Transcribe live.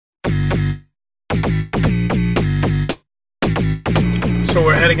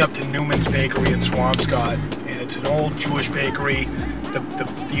heading up to Newman's Bakery in Swampscott, and it's an old Jewish bakery.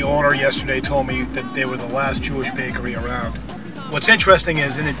 The owner yesterday told me that they were the last Jewish bakery around. What's interesting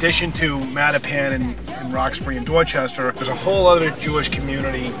is, in addition to Mattapan and Roxbury and Dorchester, there's a whole other Jewish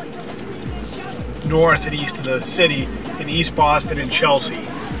community north and east of the city in East Boston and Chelsea,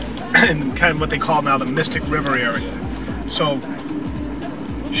 and kind of what they call now the Mystic River area. So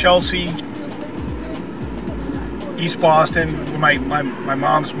Chelsea, East Boston, where my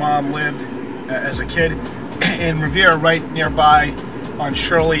mom's mom lived as a kid, and Revere right nearby on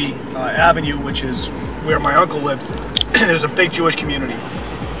Shirley Avenue, which is where my uncle lived. There's a big Jewish community.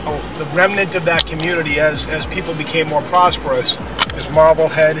 Oh, the remnant of that community, as people became more prosperous, is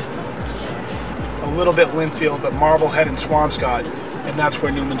Marblehead, a little bit Linfield, but Marblehead and Swampscott, and that's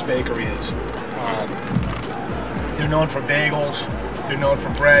where Newman's Bakery is. They're known for bagels, they're known for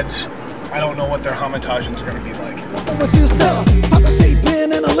breads. I don't know what their hamentashen is going to be like.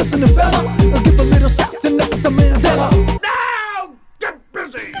 Now, get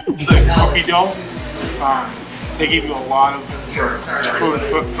busy! The cookie dough, they give you a lot of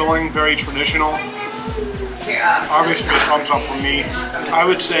food filling, very traditional. Obviously, a thumbs up from me. I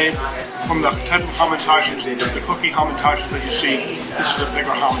would say, from the type of hamentashens, the cookie hamentashens that you see, this is a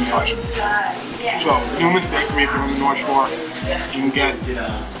bigger hamentashen. So, Newman's Bakery, if you're in the North Shore, you can get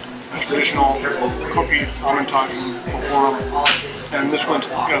a traditional cookie hamentashen for Purim, and this one's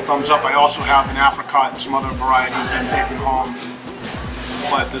got a thumbs up. I also have an apricot and some other varieties that I'm taking home,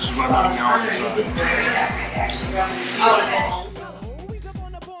 but this is what I'm eating now.